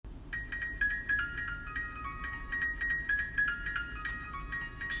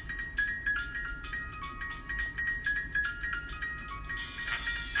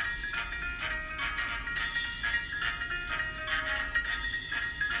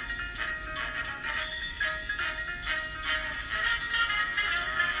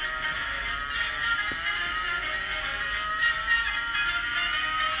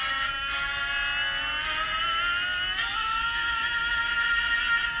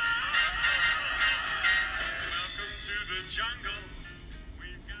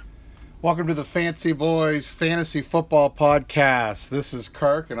Welcome to the Fancy Boys Fantasy Football Podcast. This is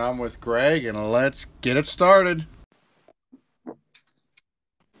Kirk, and I'm with Greg, and let's get it started.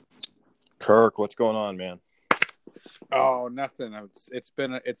 Kirk, what's going on, man? Oh, nothing. It's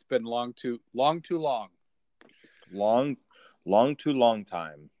been too long. Too long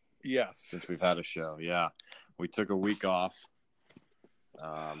time Yes. since we've had a show. Yeah, we took a week off,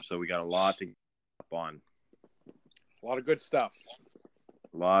 so we got a lot to get up on. A lot of good stuff.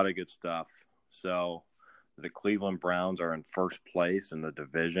 A lot of good stuff. So the Cleveland Browns are in first place in the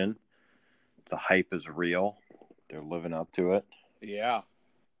division. The hype is real. They're living up to it. Yeah.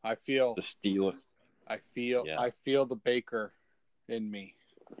 I feel The Steelers. I feel the Baker in me.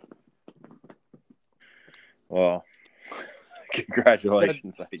 Well,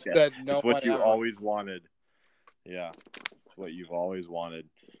 congratulations, I guess. Said no It's what one you ever. always wanted. Yeah, it's what you've always wanted.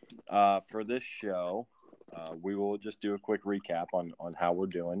 For this show, we will just do a quick recap on how we're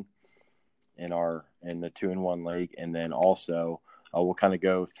doing in the 2-1 league, and then also we'll kind of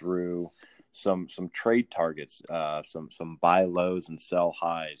go through some trade targets, some buy lows and sell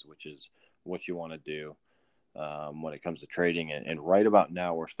highs, which is what you want to do when it comes to trading. And right about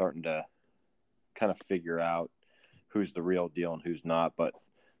now, we're starting to kind of figure out who's the real deal and who's not. But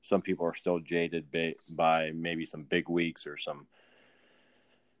some people are still jaded by maybe some big weeks or some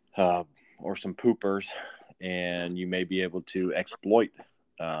poopers, and you may be able to exploit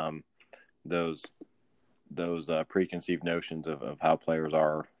those preconceived notions of how players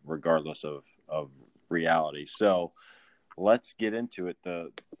are, regardless of reality. So let's get into it.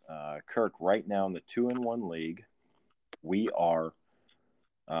 Kirk, right now in the 2-1 league, we are.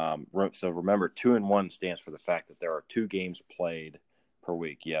 So remember, 2-1 stands for the fact that there are 2 games played per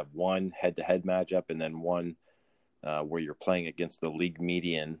week. You have one head-to-head matchup, and then one where you're playing against the league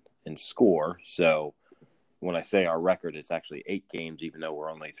median in score. So when I say our record, it's actually 8 games, even though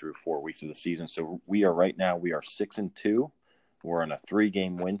we're only through 4 weeks of the season. So we are 6-2. We're on a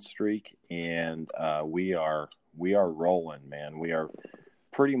 3-game win streak, and we are rolling, man. We are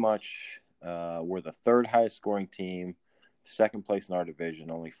pretty much we're the 3rd highest scoring team, 2nd place in our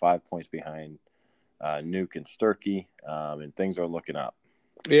division, only 5 points behind Nuke and Sturkey, and things are looking up.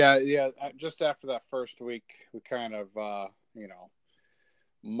 Yeah. Just after that first week, we kind of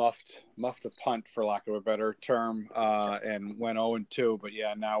muffed a punt, for lack of a better term, and went 0-2. But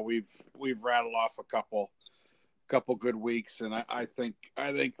yeah, now we've rattled off a couple good weeks, and I think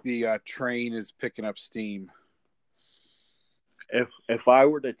the train is picking up steam. If I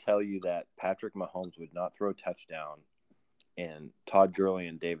were to tell you that Patrick Mahomes would not throw a touchdown and Todd Gurley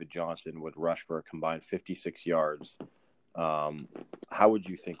and David Johnson would rush for a combined 56 yards, how would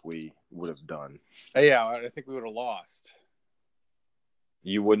you think we would have done? Yeah, I think we would have lost.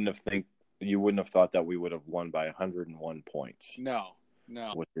 You wouldn't have thought that we would have won by 101 points. No.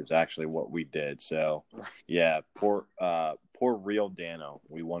 Which is actually what we did. So, yeah, poor real Dano.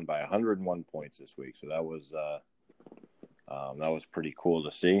 We won by 101 points this week. So that was pretty cool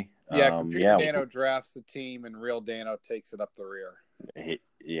to see. Yeah, Computer Dano drafts the team, and real Dano takes it up the rear.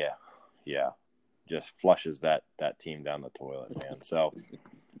 Yeah, just flushes that team down the toilet, man. So,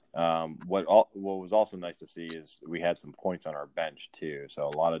 what was also nice to see is we had some points on our bench too. So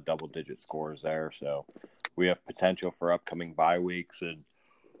a lot of double-digit scores there. So we have potential for upcoming bye weeks, and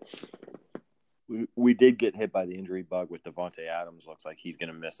we did get hit by the injury bug with Devontae Adams. Looks like he's going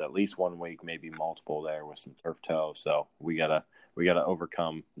to miss at least 1 week, maybe multiple there with some turf toe. So we gotta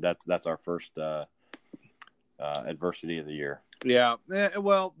overcome that. That's our first adversity of the year. Yeah.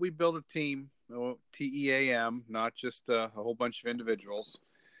 Well, we built a team, TEAM, not just a whole bunch of individuals.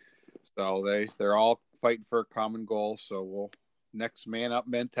 So they're all fighting for a common goal. So we'll next man up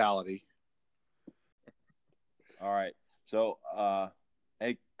mentality. All right. So,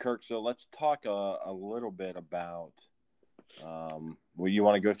 hey, Kirk, so let's talk a little bit about you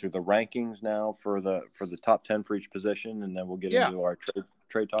want to go through the rankings now for the top 10 for each position, and then we'll get into our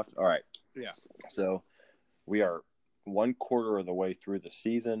trade talks. All right. Yeah. So we are 1/4 of the way through the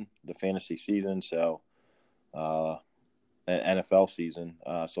season, the fantasy season. So, NFL season.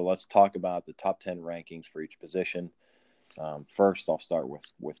 So let's talk about the top 10 rankings for each position. First, I'll start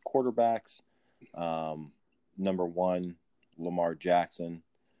with quarterbacks. Number 1, Lamar Jackson.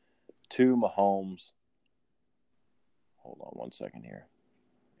 2, Mahomes. Hold on 1 second here.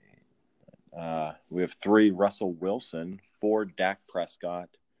 We have 3, Russell Wilson. 4, Dak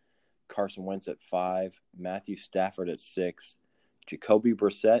Prescott. Carson Wentz at 5. Matthew Stafford at 6. Jacoby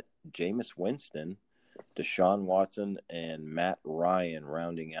Brissett, Jameis Winston, Deshaun Watson, and Matt Ryan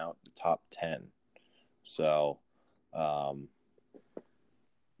rounding out the top 10. So,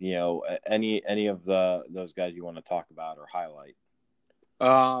 any of those guys you want to talk about or highlight?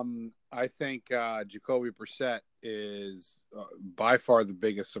 I think Jacoby Brissett is by far the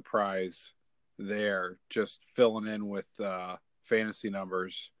biggest surprise there, just filling in with fantasy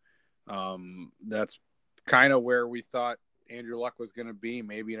numbers. That's kind of where we thought Andrew Luck was going to be,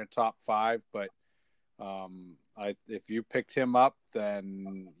 maybe in a top 5. But if you picked him up,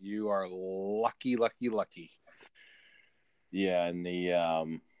 then you are lucky. Yeah, and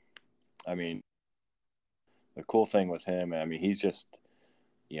I mean, the cool thing with him, I mean, he's just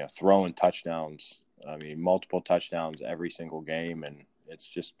throwing touchdowns. I mean, multiple touchdowns every single game, and it's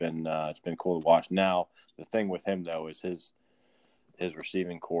been cool to watch. Now, the thing with him though is his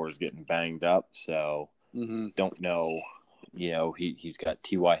receiving core is getting banged up, so don't know. He's got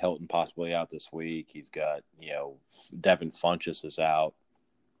T.Y. Hilton possibly out this week. He's got Devin Funchess is out.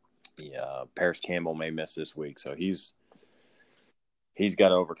 Paris Campbell may miss this week, so he's got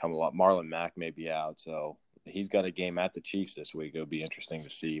to overcome a lot. Marlon Mack may be out, so he's got a game at the Chiefs this week. It'll be interesting to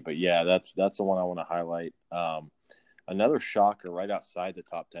see. But yeah, that's the one I want to highlight. Another shocker right outside the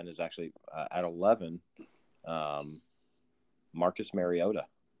top 10 is actually at 11. Marcus Mariota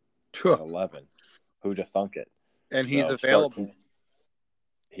at 11. Who'd have thunk it? And he's available.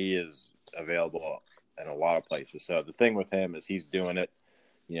 He is available in a lot of places. So the thing with him is he's doing it.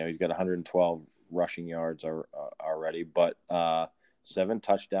 He's got 112 rushing yards already, but 7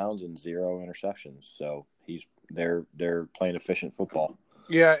 touchdowns and 0 interceptions. So they're playing efficient football.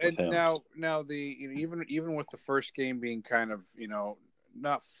 Yeah, and now even with the first game being kind of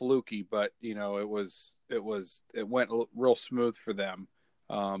not fluky, but it went real smooth for them.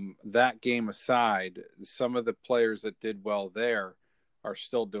 That game aside, some of the players that did well there are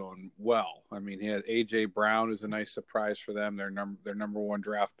still doing well. I mean, AJ Brown is a nice surprise for them. Their number 1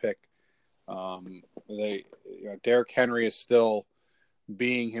 draft pick. Derrick Henry is still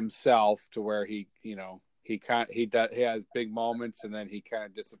being himself to where he has big moments and then he kind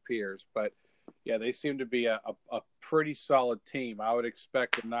of disappears. But yeah, they seem to be a pretty solid team. I would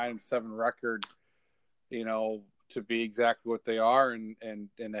expect a 9-7 record, to be exactly what they are, and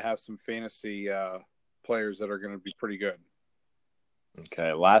to have some fantasy players that are going to be pretty good.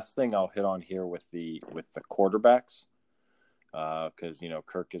 Okay, last thing I'll hit on here with the quarterbacks, because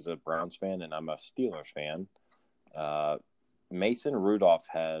Kirk is a Browns fan and I'm a Steelers fan. Mason Rudolph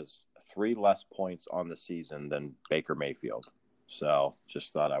has 3 less points on the season than Baker Mayfield. So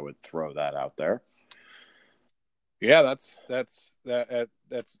just thought I would throw that out there. Yeah, that's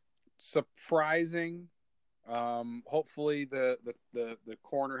surprising. Hopefully the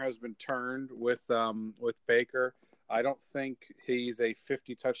corner has been turned with Baker. I don't think he's a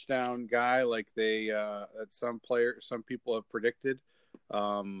 50 touchdown guy like some people have predicted.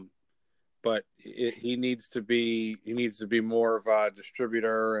 But he needs to be more of a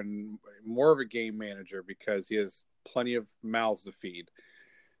distributor and more of a game manager because he has plenty of mouths to feed.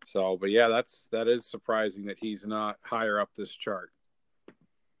 So, but yeah, that is surprising that he's not higher up this chart.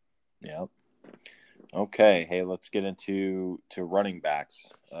 Yeah. Okay. Hey, let's get into running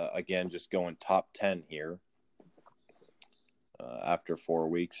backs. Again, just going top 10 here. After 4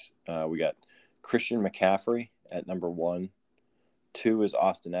 weeks, we got Christian McCaffrey at number 1. 2 is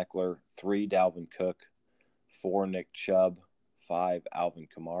Austin Eckler. 3, Dalvin Cook. 4, Nick Chubb. 5, Alvin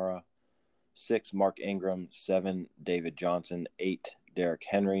Kamara. 6, Mark Ingram. 7, David Johnson. 8, Derrick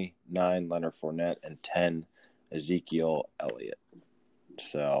Henry. 9, Leonard Fournette. And 10, Ezekiel Elliott.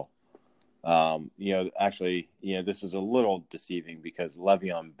 So, actually, this is a little deceiving because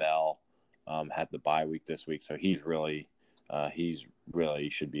Le'Veon Bell had the bye week this week, so he's really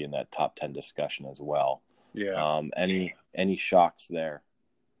should be in that top 10 discussion as well. Yeah. Any shocks there?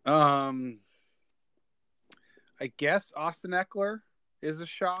 I guess Austin Eckler is a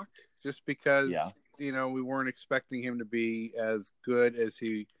shock just because we weren't expecting him to be as good as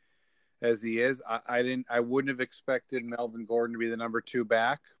he is. I wouldn't have expected Melvin Gordon to be the number 2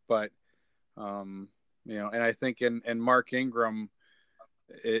 back, but and I think and Mark Ingram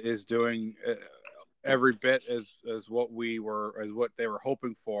is doing every bit as what they were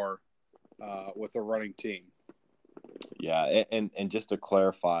hoping for with a running team. Yeah, and just to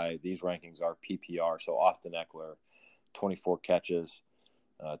clarify, these rankings are PPR. So Austin Eckler, 24 catches,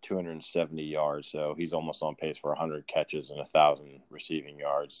 270 yards. So he's almost on pace for 100 catches and 1,000 receiving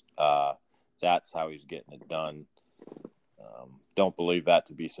yards. That's how he's getting it done. Don't believe that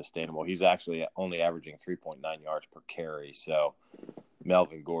to be sustainable. He's actually only averaging 3.9 yards per carry. So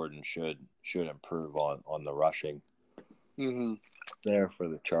Melvin Gordon should improve on the rushing there for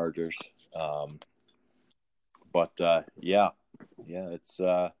the Chargers. But it's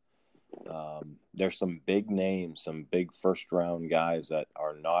there's some big names, some big first round guys that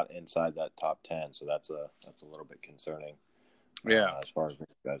are not inside that top 10. So that's a little bit concerning. Yeah. as far as those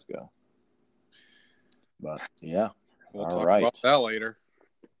guys go. But yeah, We'll all talk right. about that later.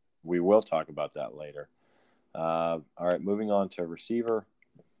 We will talk about that later. All right, moving on to receiver.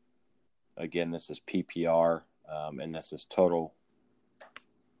 Again, this is PPR, and this is total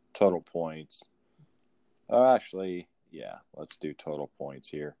points. Actually, yeah, let's do total points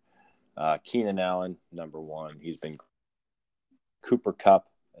here. Keenan Allen, number 1. He's been Cooper Kupp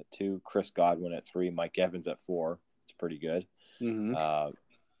at 2, Chris Godwin at 3, Mike Evans at 4. It's pretty good. Mm-hmm.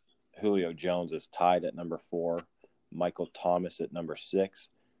 Julio Jones is tied at number 4, Michael Thomas at number 6,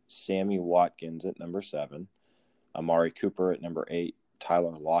 Sammy Watkins at number 7, Amari Cooper at number 8,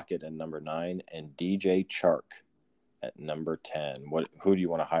 Tyler Lockett at number 9, and DJ Chark at number 10. Who do you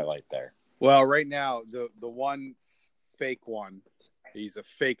want to highlight there? Well, right now, the one fake one, he's a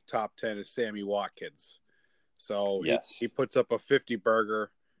fake top 10, is Sammy Watkins. So yes, he puts up a 50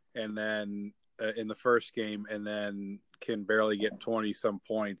 burger and then in the first game, and then can barely get 20 some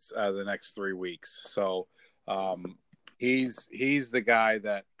points out of the next 3 weeks. So he's the guy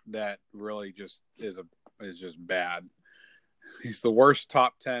that really just is just bad. He's the worst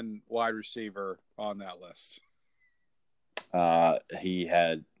top 10 wide receiver on that list. He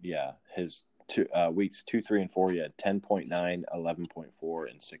had his weeks 2, 3, and 4. He had 10.9,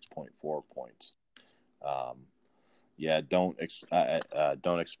 11.4, and 6.4 points. Don't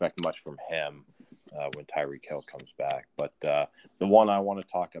expect much from him when Tyreek Hill comes back. But the one I want to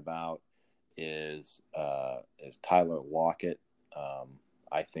talk about is Tyler Lockett.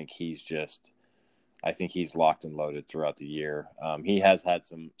 I think he's locked and loaded throughout the year. He has had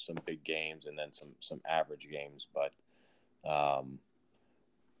some big games and then some average games, but I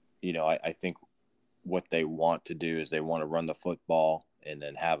think what they want to do is they want to run the football and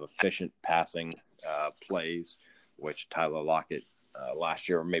then have efficient passing plays, which Tyler Lockett last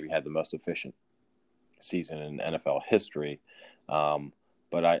year maybe had the most efficient season in NFL history.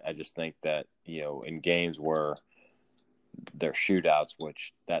 But I just think that, in games where they're shootouts,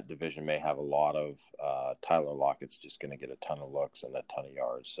 which that division may have a lot of, Tyler Lockett's just going to get a ton of looks and a ton of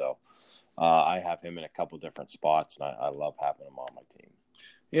yards. So I have him in a couple different spots, and I love having him on my team.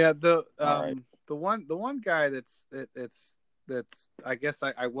 Yeah, the right. the one guy that's I guess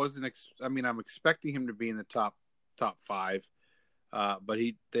I wasn't I'm expecting him to be in the top 5, but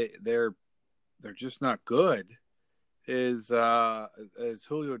they're just not good. Is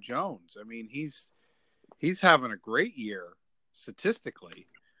Julio Jones? I mean, he's having a great year statistically.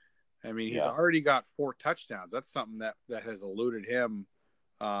 I mean, he's already got 4 touchdowns. That's something that has eluded him,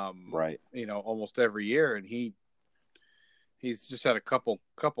 right? Almost every year, and he's just had a couple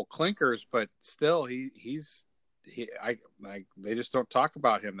clinkers, but still they just don't talk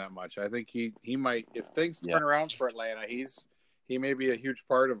about him that much. I think he might, if things turn around for Atlanta, he may be a huge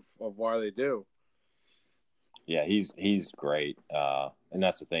part of why they do. Yeah, he's great, and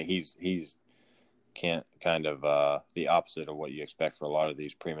that's the thing. He's kind of the opposite of what you expect for a lot of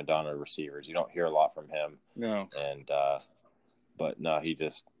these prima donna receivers. You don't hear a lot from him. No, and but no, he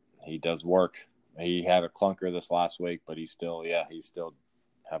does work. He had a clunker this last week, but he's still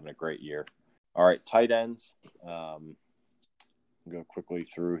having a great year. All right, tight ends. Go quickly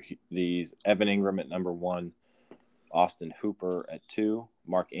through these. Evan Ingram at number 1, Austin Hooper at 2,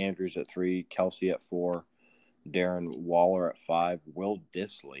 Mark Andrews at 3, Kelsey at 4, Darren Waller at 5, Will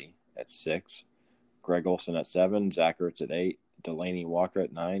Dissly at 6, Greg Olsen at 7, Zach Ertz at 8, Delaney Walker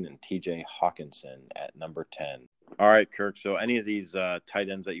at 9, and TJ Hawkinson at number 10. All right, Kirk. So any of these tight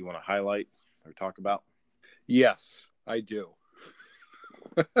ends that you want to highlight or talk about? Yes, I do.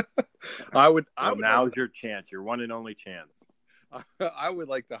 Now's your chance. Your one and only chance. I would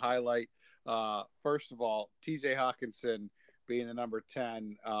like to highlight, first of all, TJ Hawkinson being the number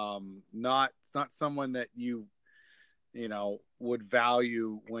 10. It's not someone that you would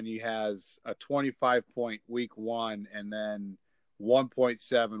value when he has a 25-point week 1 and then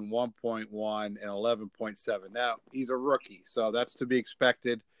 1.7, 1.1, and 11.7. Now he's a rookie, so that's to be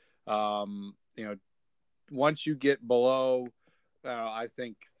expected. Once you get below, I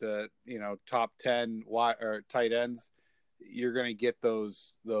think the top 10 or tight ends, you're going to get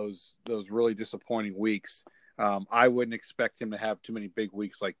those really disappointing weeks. I wouldn't expect him to have too many big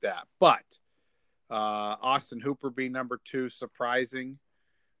weeks like that. But Austin Hooper being number 2, surprising.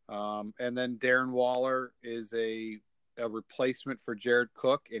 And then Darren Waller is a replacement for Jared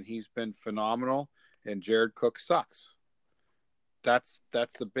Cook, and he's been phenomenal. And Jared Cook sucks. That's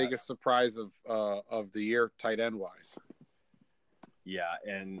the biggest surprise of the year, tight end wise. Yeah,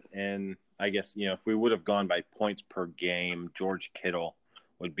 and I guess if we would have gone by points per game, George Kittle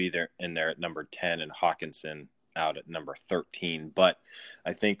would be in there at number 10, and Hawkinson out at number 13. But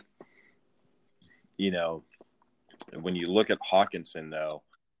I think when you look at Hawkinson, though,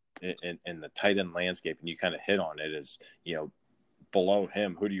 in the tight end landscape, and you kind of hit on it, is, below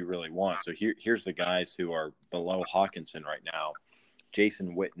him, who do you really want? So here's the guys who are below Hawkinson right now: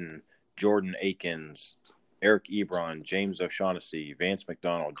 Jason Witten, Jordan Akins, Eric Ebron, James O'Shaughnessy, Vance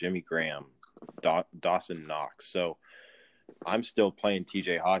McDonald, Jimmy Graham, Dawson Knox. So I'm still playing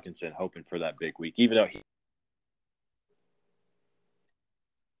TJ Hawkinson, hoping for that big week, even though he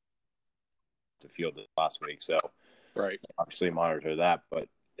to field it last week. So right, obviously monitor that. But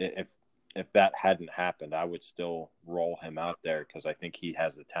if that hadn't happened, I would still roll him out there because I think he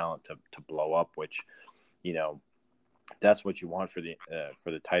has the talent to blow up, which, that's what you want for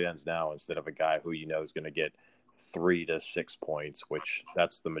the tight ends now, instead of a guy who is going to get 3 to 6 points, which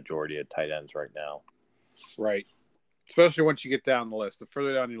that's the majority of tight ends right now. Right. Especially once you get down the list. The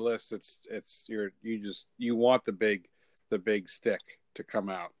further down your list, you want the big stick to come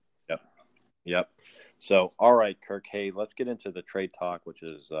out. Yep. So, all right, Kirk. Hey, let's get into the trade talk, which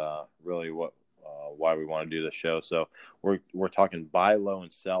is really why we want to do the show. So we're talking buy low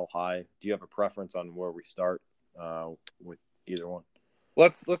and sell high. Do you have a preference on where we start with either one?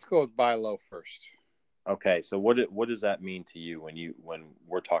 Let's go with buy low first. Okay. So what does that mean to you when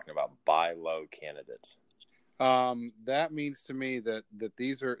we're talking about buy low candidates? That means to me that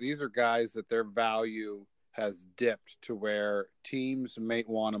these are guys that their value has dipped to where teams may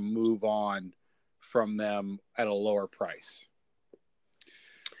want to move on from them at a lower price.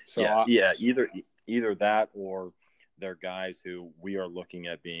 So either that, or they're guys who we are looking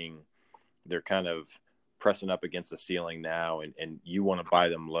at they're kind of pressing up against the ceiling now, and you want to buy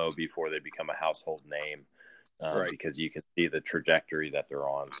them low before they become a household name, right, because you can see the trajectory that they're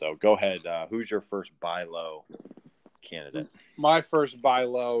on. So go ahead. Who's your first buy low candidate? My first buy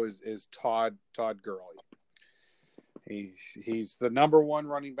low is Todd Gurley. He's the number one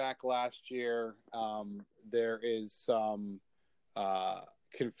running back last year. There is some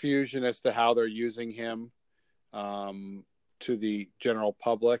confusion as to how they're using him to the general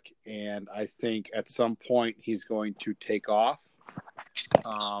public, and I think at some point he's going to take off,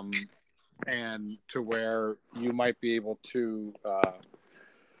 and to where you might be able to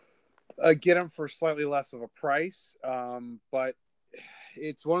get him for slightly less of a price, but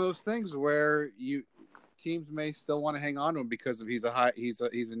it's one of those things where teams may still want to hang on to him because of he's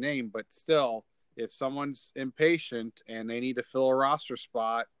a name, but still, if someone's impatient and they need to fill a roster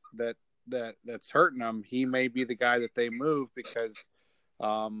spot that's hurting them, he may be the guy that they move because they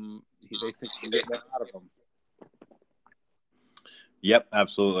think they can get more out of him. Yep,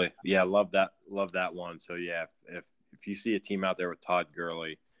 absolutely. Yeah, love that one. So yeah, if you see a team out there with Todd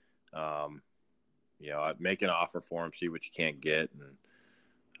Gurley, make an offer for him, see what you can't get, and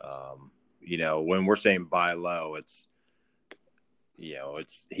when we're saying buy low,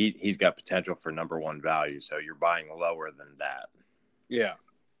 he's got potential for number one value, so you're buying lower than that. Yeah.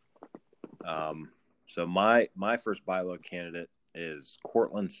 So my first buy low candidate is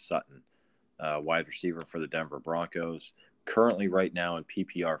Courtland Sutton, wide receiver for the Denver Broncos. Currently, right now in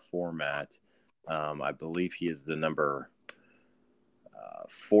PPR format, I believe he is the number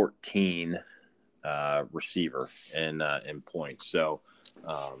 14 receiver in points. So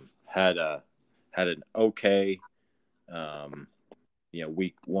had an okay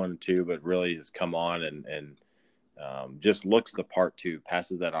week 1, 2, but really has come on and just looks the part too,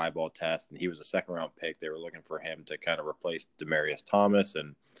 passes that eyeball test, and he was a second round pick. They were looking for him to kind of replace Demaryius Thomas,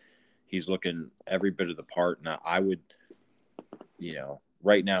 and he's looking every bit of the part. And I would,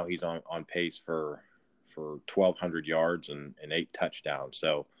 right now he's on pace for 1,200 yards and 8 touchdowns.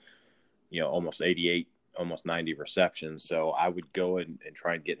 So, almost 88, almost 90 receptions. So I would go and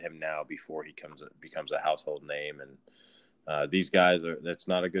try and get him now before he becomes a household name. And these guys that's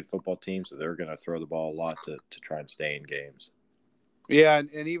not a good football team, so they're going to throw the ball a lot to try and stay in games. Yeah,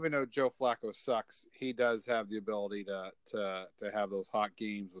 and even though Joe Flacco sucks, he does have the ability to have those hot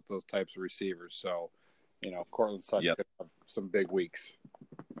games with those types of receivers. So, Courtland Sutton could have some big weeks.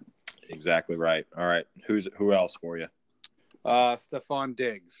 Exactly right. All right, who else for you? Stephon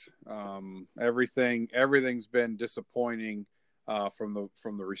Diggs. Everything's been disappointing from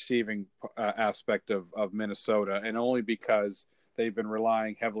the receiving aspect of Minnesota, and only because they've been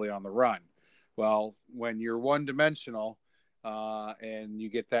relying heavily on the run. Well, when you're one-dimensional and you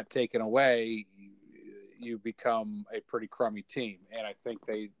get that taken away, you become a pretty crummy team, and I think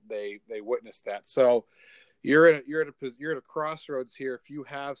they witnessed that. So you're at a crossroads here. If you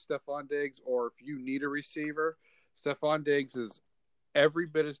have Stephon Diggs, or if you need a receiver, Stephon Diggs is every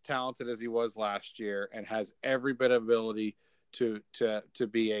bit as talented as he was last year and has every bit of ability to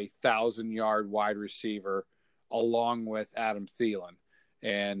be a 1,000-yard wide receiver along with Adam Thielen.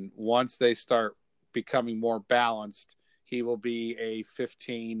 And once they start becoming more balanced, he will be a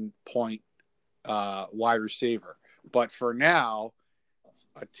 15-point wide receiver. But for now,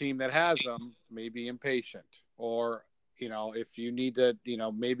 a team that has him may be impatient, or if you need to,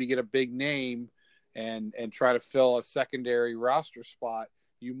 maybe get a big name and try to fill a secondary roster spot,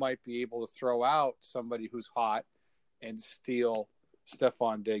 you might be able to throw out somebody who's hot and steal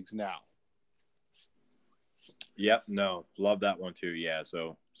Stephon Diggs now. Yep. No, love that one too. Yeah.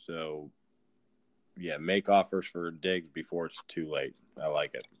 So yeah, make offers for Diggs before it's too late. I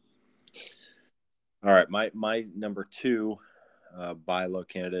like it. All right. My number 2 buy low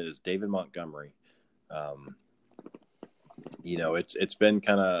candidate is David Montgomery. It's been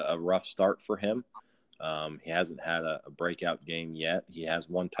kind of a rough start for him. He hasn't had a breakout game yet. He has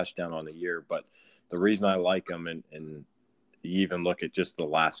 1 touchdown on the year, but the reason I like him, and you even look at just the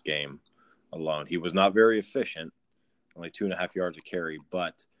last game alone, he was not very efficient, only 2.5 yards a carry,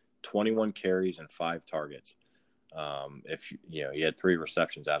 but 21 carries and 5 targets. He had 3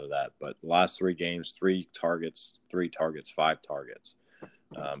 receptions out of that, but the last 3 games, 3 targets, 5 targets,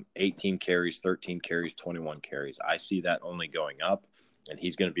 18 carries, 13 carries, 21 carries. I see that only going up, and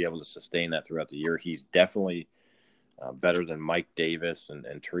he's going to be able to sustain that throughout the year. He's definitely better than Mike Davis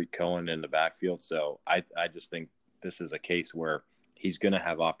and Tariq Cohen in the backfield. So I just think this is a case where he's going to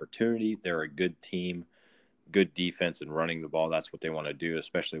have opportunity. They're a good team, good defense, and running the ball. That's what they want to do,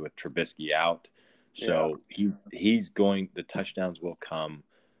 especially with Trubisky out. So he's going – the touchdowns will come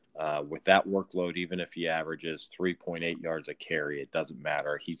with that workload. Even if he averages 3.8 yards a carry, it doesn't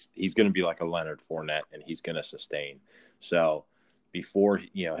matter. He's going to be like a Leonard Fournette, and he's going to sustain. So before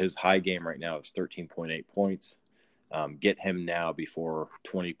 – his high game right now is 13.8 points. Get him now before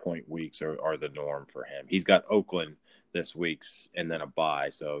 20-point weeks are the norm for him. He's got Oakland this week's and then a bye.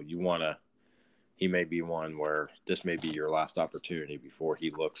 So you want to – he may be one where this may be your last opportunity before he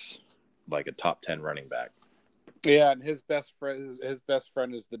looks like a top 10 running back. Yeah, and his best friend is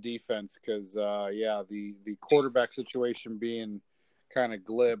the defense because, the quarterback situation being kind of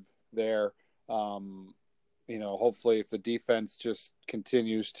glib there. Hopefully if the defense just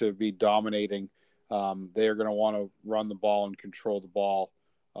continues to be dominating, they're going to want to run the ball and control the ball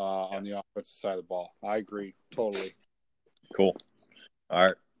on the offensive side of the ball. I agree totally. Cool. All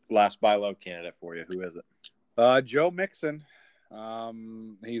right, last buy low candidate for you. Who is it? Joe Mixon.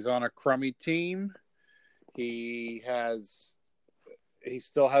 He's on a crummy team. He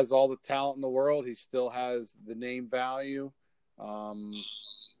still has all the talent in the world. He still has the name value. But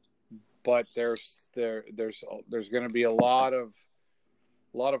there's going to be a lot of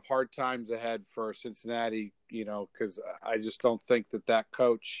hard times ahead for Cincinnati, because I just don't think that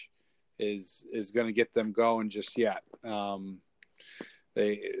coach is going to get them going just yet.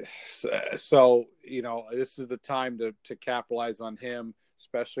 This is the time to capitalize on him,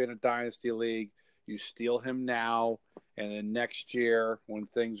 especially in a dynasty league. You steal him now, and then next year when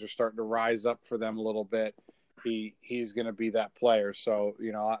things are starting to rise up for them a little bit, he's going to be that player. So,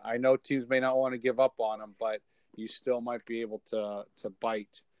 I know teams may not want to give up on him, but you still might be able to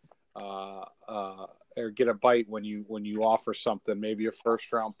bite or get a bite when you offer something, maybe a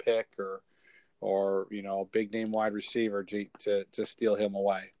first round pick or a big name wide receiver to steal him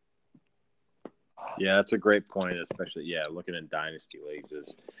away. Yeah, that's a great point, especially looking in dynasty leagues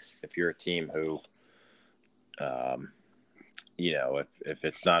is if you're a team who if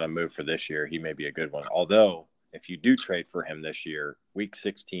it's not a move for this year, he may be a good one. Although if you do trade for him this year, week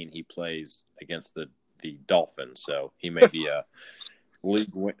 16 he plays against the Dolphins, so he may be a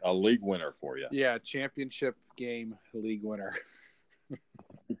league winner for you. Yeah, championship game league winner.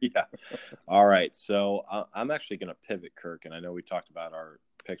 Yeah. All right. So I'm actually going to pivot, Kirk, and I know we talked about our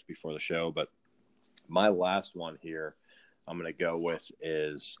picks before the show, but my last one here I'm going to go with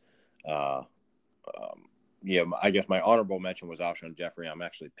is, I guess my honorable mention was Alshon Jeffrey. I'm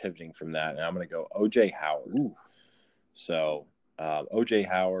actually pivoting from that, and I'm going to go O.J. Howard. Ooh. So O.J.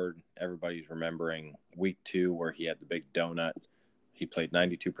 Howard, everybody's remembering week 2 where he had the big donut. He played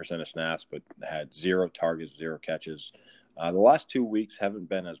 92% of snaps, but had 0 targets, 0 catches. The last 2 weeks haven't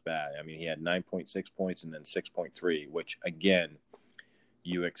been as bad. I mean, he had 9.6 points and then 6.3, which, again,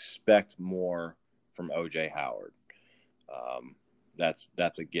 you expect more from O.J. Howard.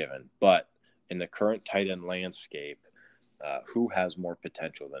 That's a given. But in the current tight end landscape, who has more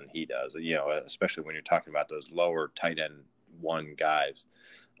potential than he does? Especially when you're talking about those lower tight end 1 guys.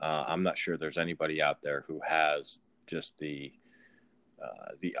 I'm not sure there's anybody out there who has just the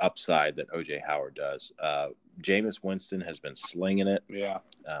upside that O.J. Howard does. Jameis Winston has been slinging it. Yeah.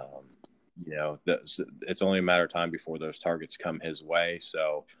 It's only a matter of time before those targets come his way.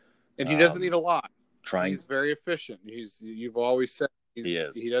 So, and he doesn't need a lot. He's very efficient. You've always said he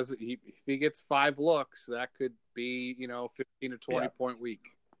is. He doesn't. If he gets 5 looks, that could be 15 to 20 point week.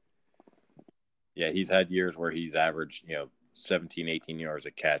 Yeah, he's had years where he's averaged 17, 18 yards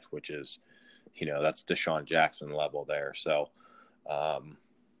a catch, which is that's Deshaun Jackson level there. So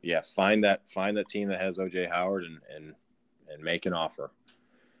find that team that has OJ Howard and make an offer.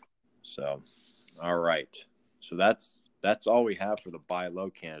 So all right, so that's all we have for the buy low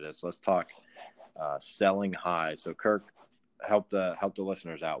candidates. Let's talk selling high. So Kirk, help the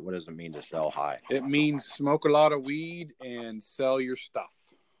listeners out. What does it mean to sell high? It means smoke a lot of weed and sell your stuff.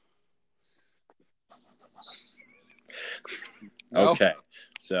 Okay,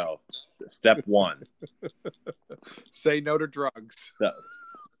 so step 1. Say no to drugs.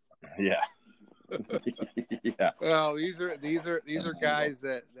 Yeah. Yeah. Well, these are guys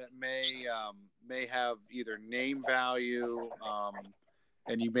that may have either name value,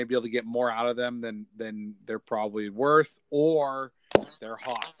 and you may be able to get more out of them than they're probably worth, or they're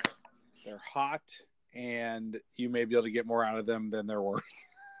hot. They're hot, and you may be able to get more out of them than they're worth.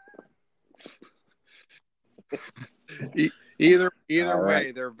 Either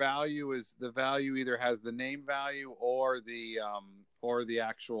way, their value either has the name value or the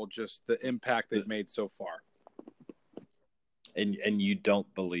actual just the impact they've made so far. And you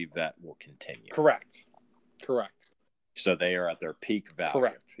don't believe that will continue? Correct. So they are at their peak value.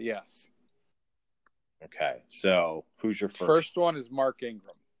 Correct. Yes. Okay. So who's your first? First one is Mark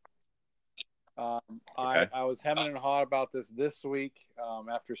Ingram. Okay. I was hemming and hawing about this week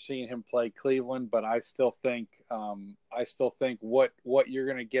after seeing him play Cleveland, but I still think what you're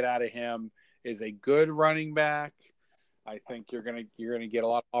going to get out of him is a good running back. I think you're going to get a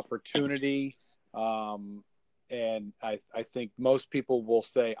lot of opportunity, and I think most people will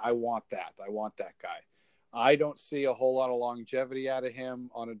say, I want that guy. I don't see a whole lot of longevity out of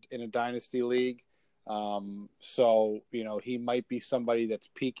him in a dynasty league. So he might be somebody that's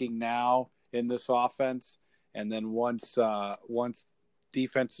peaking now in this offense, and then once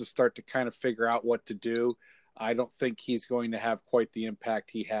defenses start to kind of figure out what to do, I don't think he's going to have quite the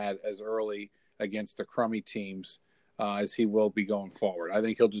impact he had as early against the crummy teams as he will be going forward. I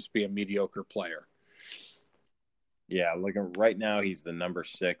think he'll just be a mediocre player. Yeah, looking right now, he's the number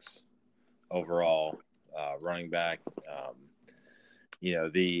 6 overall running back.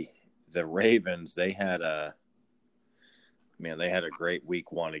 The Ravens, they had a great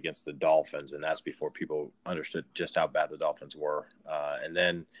week 1 against the Dolphins, and that's before people understood just how bad the Dolphins were. And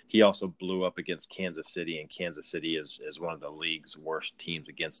then he also blew up against Kansas City, and Kansas City is one of the league's worst teams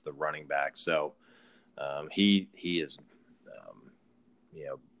against the running back. So he is,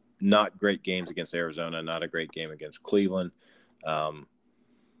 not great games against Arizona, not a great game against Cleveland.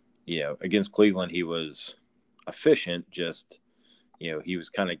 Against Cleveland, he was efficient, just, he was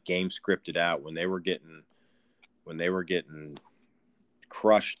kind of game scripted out when they were getting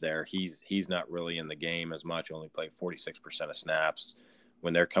crushed there. He's not really in the game as much, only played 46% of snaps.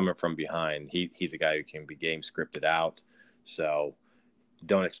 When they're coming from behind, he's a guy who can be game scripted out. So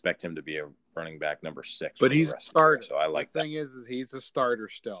don't expect him to be a running back number 6. But he's a starter. So I like the thing is he's a starter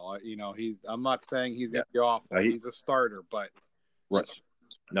still. I'm not saying he's going to be awful. He's a starter, but right.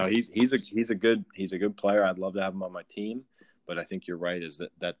 No, he's a good player. I'd love to have him on my team, but I think you're right, is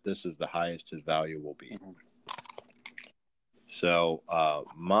that this is the highest his value will be. Mm-hmm. So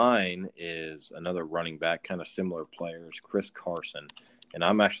mine is another running back, kind of similar players, Chris Carson. And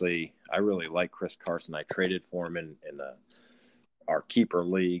I really like Chris Carson. I traded for him in our keeper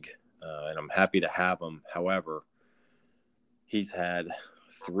league, and I'm happy to have him. However, he's had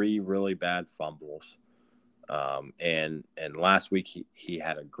 3 really bad fumbles. And last week he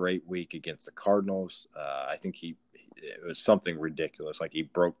had a great week against the Cardinals. I think it was something ridiculous. Like he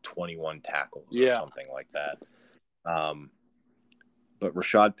broke 21 tackles or something like that. But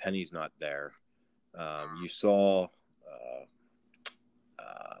Rashad Penny's not there. You saw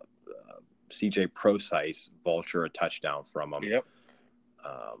CJ Prosise vulture a touchdown from him. Yep.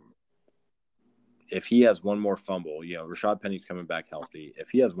 If he has one more fumble, Rashad Penny's coming back healthy. If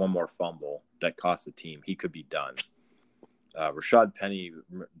he has one more fumble that costs the team, he could be done. Rashad Penny,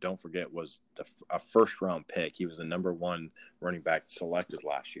 don't forget, was a first-round pick. He was the number 1 running back selected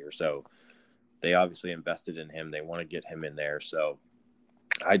last year. So they obviously invested in him. They want to get him in there. So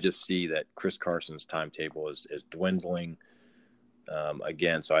I just see that Chris Carson's timetable is dwindling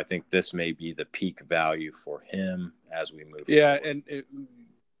again. So I think this may be the peak value for him as we move forward. And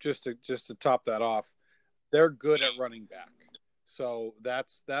just to top that off, they're good at running back. So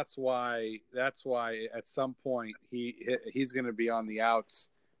that's why at some point he's going to be on the outs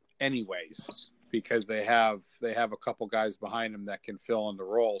anyways, because they have a couple guys behind him that can fill in the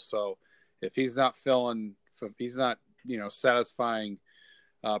role. So if he's not satisfying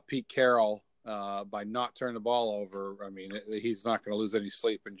Pete Carroll by not turning the ball over. I mean, he's not going to lose any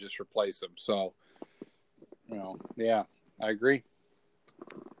sleep and just replace him. So, yeah, I agree.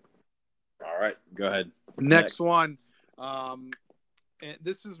 All right, go ahead. Next one. And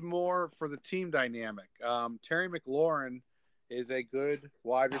this is more for the team dynamic. Terry McLaurin is a good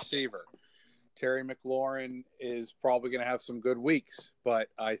wide receiver. Terry McLaurin is probably going to have some good weeks, but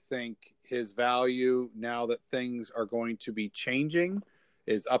I think his value now that things are going to be changing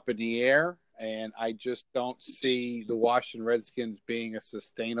is up in the air. And I just don't see the Washington Redskins being a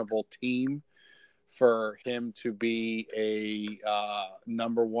sustainable team for him to be a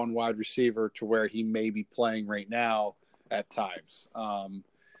number one wide receiver to where he may be playing right now at times.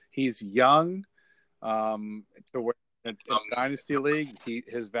 He's young to where in Dynasty League,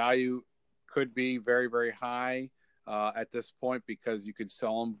 his value could be very, very high at this point because you could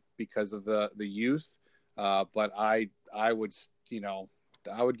sell him because of the youth. But I would,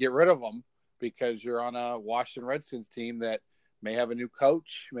 I would get rid of him because you're on a Washington Redskins team that may have a new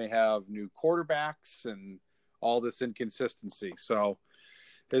coach, may have new quarterbacks, and all this inconsistency. So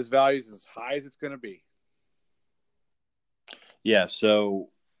his value is as high as it's going to be. Yeah, so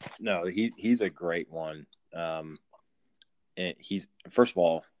no, he's a great one. And he's, first of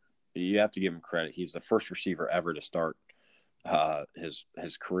all, you have to give him credit. He's the first receiver ever to start his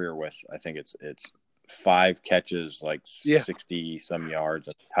career with, I think it's 5 catches, like 60 some yards,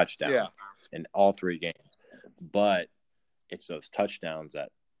 a touchdown in all 3 games. But it's those touchdowns that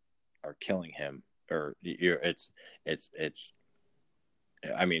are killing him. Or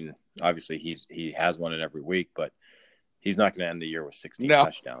I mean, obviously he has one in every week, but he's not going to end the year with 16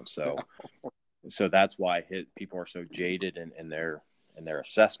 touchdowns. So that's why people are so jaded in their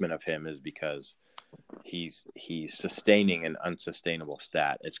assessment of him, is because he's sustaining an unsustainable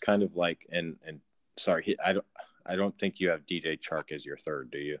stat. It's kind of like, and sorry, I don't think you have DJ Chark as your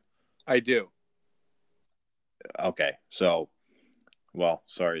third, do you? I do. Okay, so, well,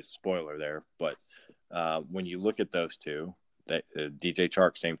 sorry, spoiler there, but when you look at those two, DJ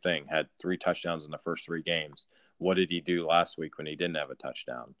Chark, same thing, had 3 touchdowns in the first 3 games. What did he do last week when he didn't have a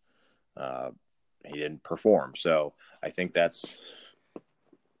touchdown? He didn't perform. So I think that's,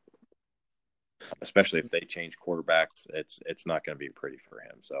 especially if they change quarterbacks, it's not going to be pretty for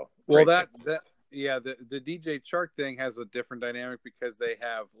him. So, well, the DJ Chark thing has a different dynamic because they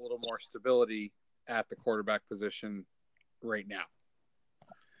have a little more stability at the quarterback position right now.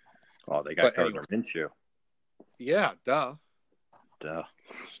 Oh, they got Gardner Minshew. Yeah, duh.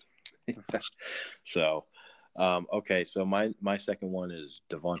 So, okay, so my second one is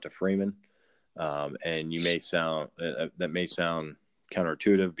Devonta Freeman, and that may sound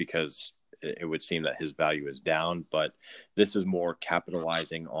counterintuitive because it would seem that his value is down, but this is more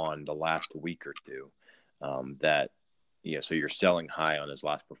capitalizing on the last week or two. So you're selling high on his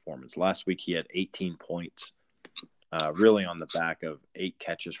last performance. Last week he had 18 points, really on the back of 8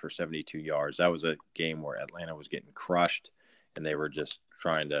 catches for 72 yards. That was a game where Atlanta was getting crushed, and they were just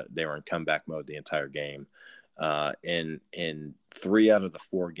they were in comeback mode the entire game. In 3 out of the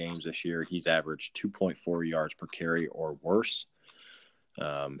 4 games this year, he's averaged 2.4 yards per carry or worse.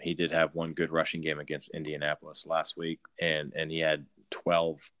 He did have one good rushing game against Indianapolis last week, and he had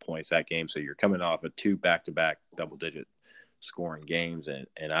 12 points that game. So you're coming off of 2 back-to-back double-digit scoring games,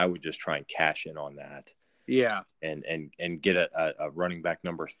 and I would just try and cash in on that. Yeah, and get a running back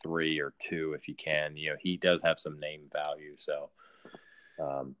number 3 or 2 if you can. He does have some name value, so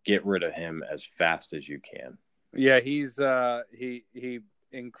get rid of him as fast as you can. Yeah, he's he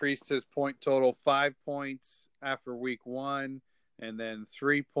increased his point total 5 points after week 1, and then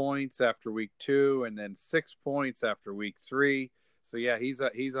 3 points after week 2, and then 6 points after week 3. So yeah, he's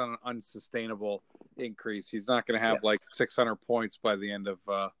on an unsustainable increase. He's not going to have like 600 points by the end of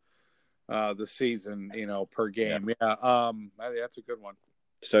the season, per game. Yeah, that's a good one.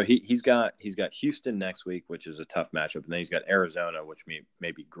 So he's got Houston next week, which is a tough matchup, and then he's got Arizona, which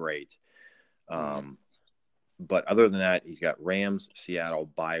may be great. But other than that, he's got Rams, Seattle,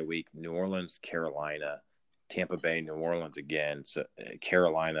 bye week, New Orleans, Carolina, Tampa Bay, New Orleans again, so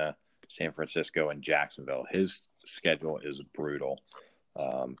Carolina, San Francisco, and Jacksonville. His schedule is brutal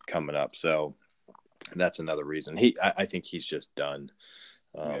coming up. So that's another reason. I think he's just done.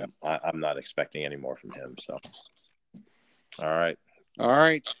 I'm not expecting any more from him. So, all right.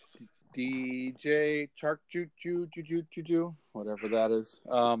 DJ Chark, Juju, whatever that is.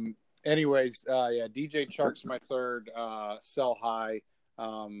 Anyways, DJ Chark's my third sell high.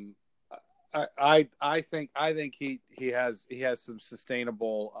 I think he has some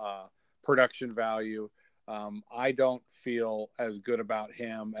sustainable production value. I don't feel as good about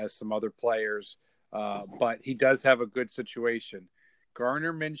him as some other players, but he does have a good situation.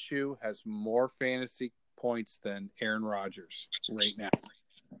 Gardner Minshew has more fantasy points than Aaron Rodgers right now.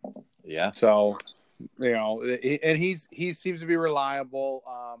 Yeah. So, and he seems to be reliable.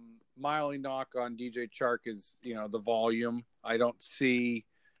 My only knock on DJ Chark is, the volume. I don't see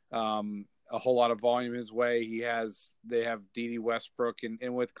a whole lot of volume his way. They have Dede Westbrook,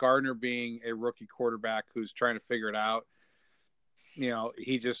 and with Gardner being a rookie quarterback who's trying to figure it out,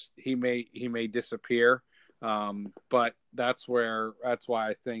 he may disappear. But that's why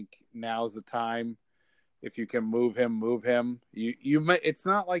I think now's the time. If you can move him. You may. It's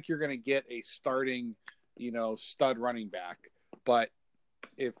not like you're going to get a starting, stud running back, but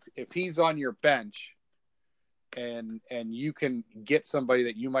if he's on your bench, and you can get somebody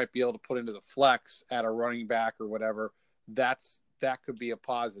that you might be able to put into the flex at a running back or whatever, that could be a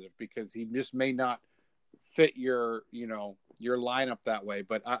positive, because he just may not fit your lineup that way.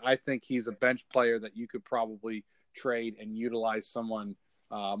 But I think he's a bench player that you could probably trade and utilize someone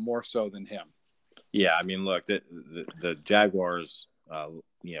more so than him. Yeah, I mean, look, the Jaguars,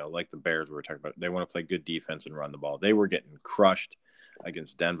 like the Bears we were talking about, they want to play good defense and run the ball. They were getting crushed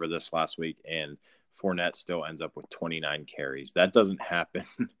against Denver this last week, and Fournette still ends up with 29 carries. That doesn't happen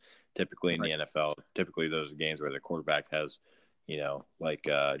typically in the NFL. Typically, those are games where the quarterback has, like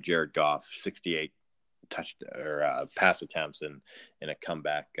Jared Goff, 68 pass attempts in a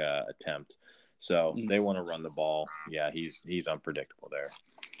comeback attempt. So they want to run the ball. Yeah, he's unpredictable there.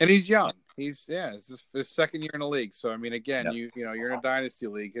 And he's young. It's his second year in the league. So, I mean, again, Yep. you're in a dynasty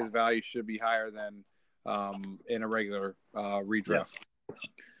league. His value should be higher than in a regular redraft.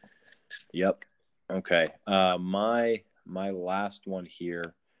 Yep. Okay. My last one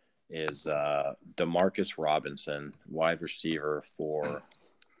here is Demarcus Robinson, wide receiver for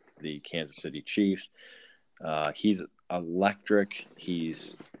the Kansas City Chiefs. He's electric.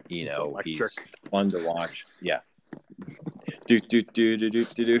 He's he's fun to watch. Yeah.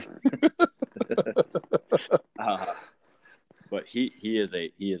 But he is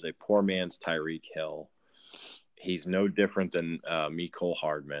a poor man's Tyreek Hill. He's no different than Mecole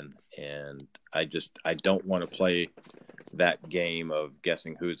Hardman, and I don't want to play that game of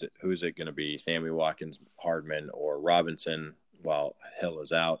guessing who's it going to be, Sammy Watkins, Hardman, or Robinson while Hill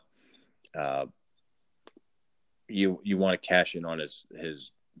is out. You want to cash in on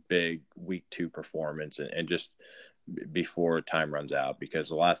his big week 2 performance and just before time runs out, because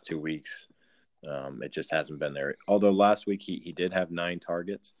the last 2 weeks it just hasn't been there. Although last week he did have 9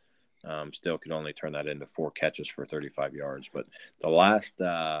 targets, still could only turn that into 4 catches for 35 yards. But the last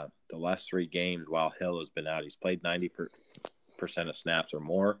 3 games while Hill has been out, he's played 90% of snaps or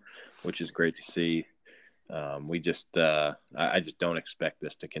more, which is great to see. I just don't expect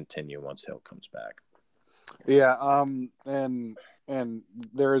this to continue once Hill comes back. Yeah, and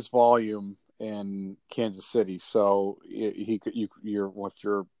there is volume in Kansas City, so if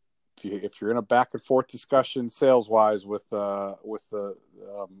you're in a back and forth discussion sales wise with your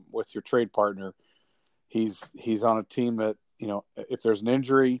trade partner, he's on a team that, if there's an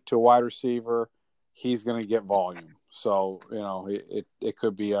injury to a wide receiver, he's going to get volume. So it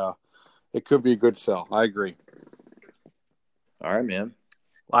could be a good sell. I agree. All right, man.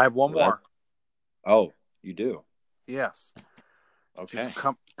 I have one more. Oh, you do? Yes. Okay. Just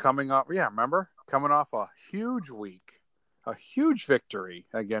coming off, remember? Coming off a huge week, a huge victory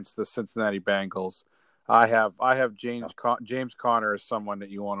against the Cincinnati Bengals. I have James Conner as someone that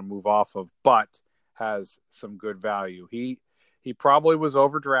you want to move off of, but has some good value. He probably was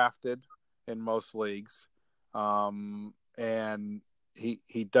overdrafted in most leagues, and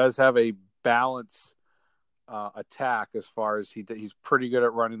he does have a balance attack as far as he's pretty good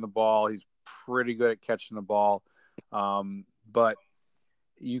at running the ball. He's pretty good at catching the ball, but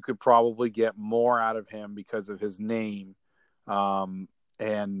you could probably get more out of him because of his name,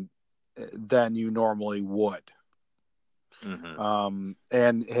 and than you normally would. Mm-hmm.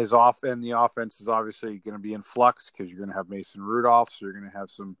 And the offense is obviously going to be in flux because you're going to have Mason Rudolph, so you're going to have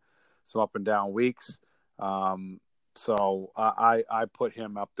some up and down weeks. So I put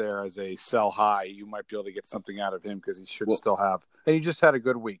him up there as a sell high. You might be able to get something out of him because he should still have. And he just had a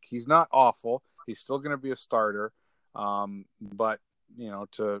good week. He's not awful. He's still going to be a starter. But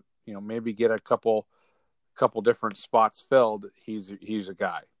to maybe get a couple different spots filled, he's a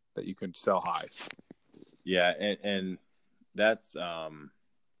guy that you can sell high. Yeah, and that's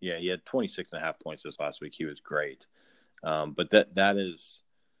he had 26.5 points this last week. He was great. But that is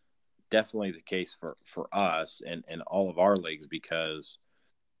definitely the case for us and all of our leagues, because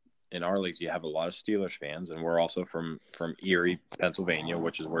in our leagues you have a lot of Steelers fans, and we're also from Erie, Pennsylvania,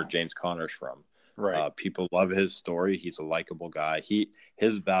 which is where James Conner's from. Right. People love his story. He's a likable guy.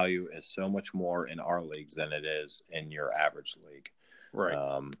 His value is so much more in our leagues than it is in your average league.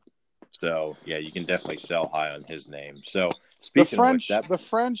 Right. So yeah, you can definitely sell high on his name. So The speaking of which, French, the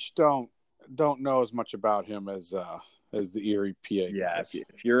French don't know as much about him as the Erie PA yeah, guys.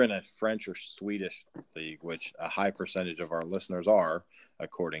 if you're in a French or Swedish league, which a high percentage of our listeners are,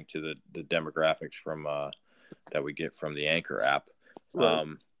 according to the demographics from that we get from the Anchor app, Right.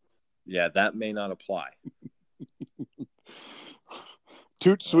 yeah, that may not apply.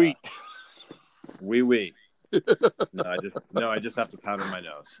 Toot sweet. Oui, oui. No, I just have to powder my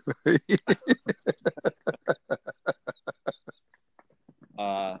nose.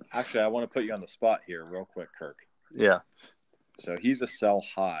 Actually, I want to put you on the spot here real quick, Kirk. Yeah. So he's a sell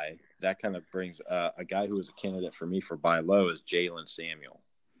high. That kind of brings a guy who is a candidate for me for buy low is Jalen Samuel.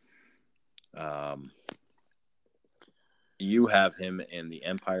 You have him in the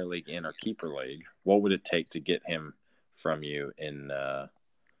Empire League and our Keeper League. What would it take to get him from you in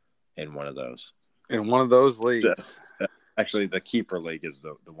one of those? In one of those leagues. Actually, the Keeper League is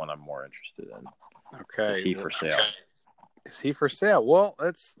the one I'm more interested in. Okay. Is he for sale? Is he for sale? Well,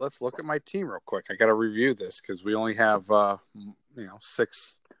 let's look at my team real quick. I got to review this because we only have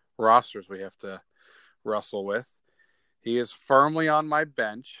 6 rosters we have to wrestle with. He is firmly on my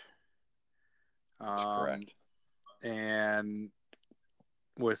bench. Correct. And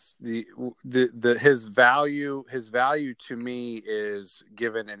with the his value to me is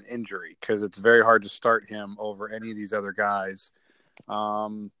given an injury because it's very hard to start him over any of these other guys.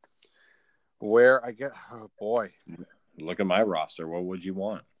 Where I get, oh boy. Look at my roster. What would you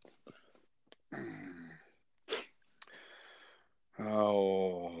want?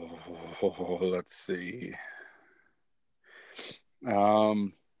 Oh, let's see.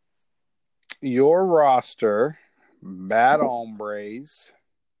 Your roster, Bad Hombres.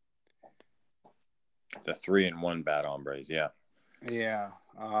 The 3-1 Bad Hombres, yeah. Yeah.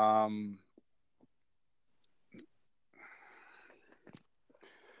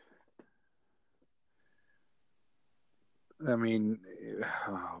 I mean,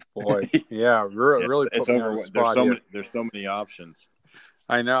 oh boy, yeah, really put me on the spot here. There's so many options.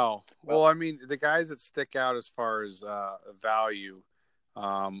 I know. Well, I mean, the guys that stick out as far as value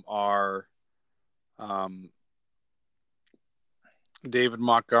are David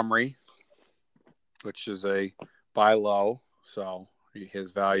Montgomery, which is a buy low, so his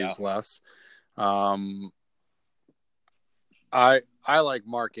value is less. I like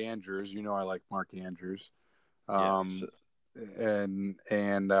Mark Andrews. You know, I like Mark Andrews. And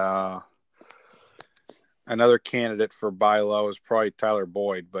another candidate for buy low is probably Tyler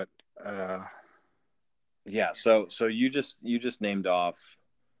Boyd, but yeah. So you just named off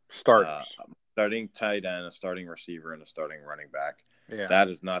starters, starting tight end, a starting receiver, and a starting running back. Yeah, that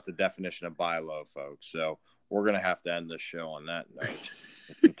is not the definition of buy low, folks. So we're gonna have to end this show on that note.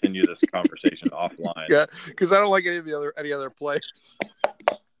 Continue this conversation offline. Yeah, because I don't like any other players.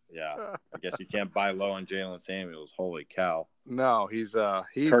 Yeah, I guess you can't buy low on Jalen Samuels. Holy cow! No, he's a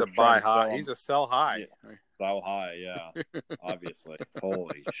Kirk buy high. He's a sell high. Yeah. Sell high, yeah. Obviously.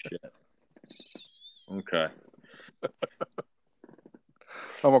 Holy shit. Okay.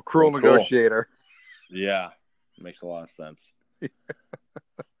 I'm a cruel negotiator. Yeah, makes a lot of sense.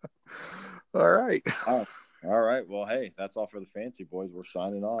 All right. All right. Well, hey, that's all for the Fancy Boys. We're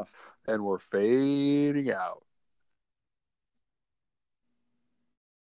signing off. And we're fading out.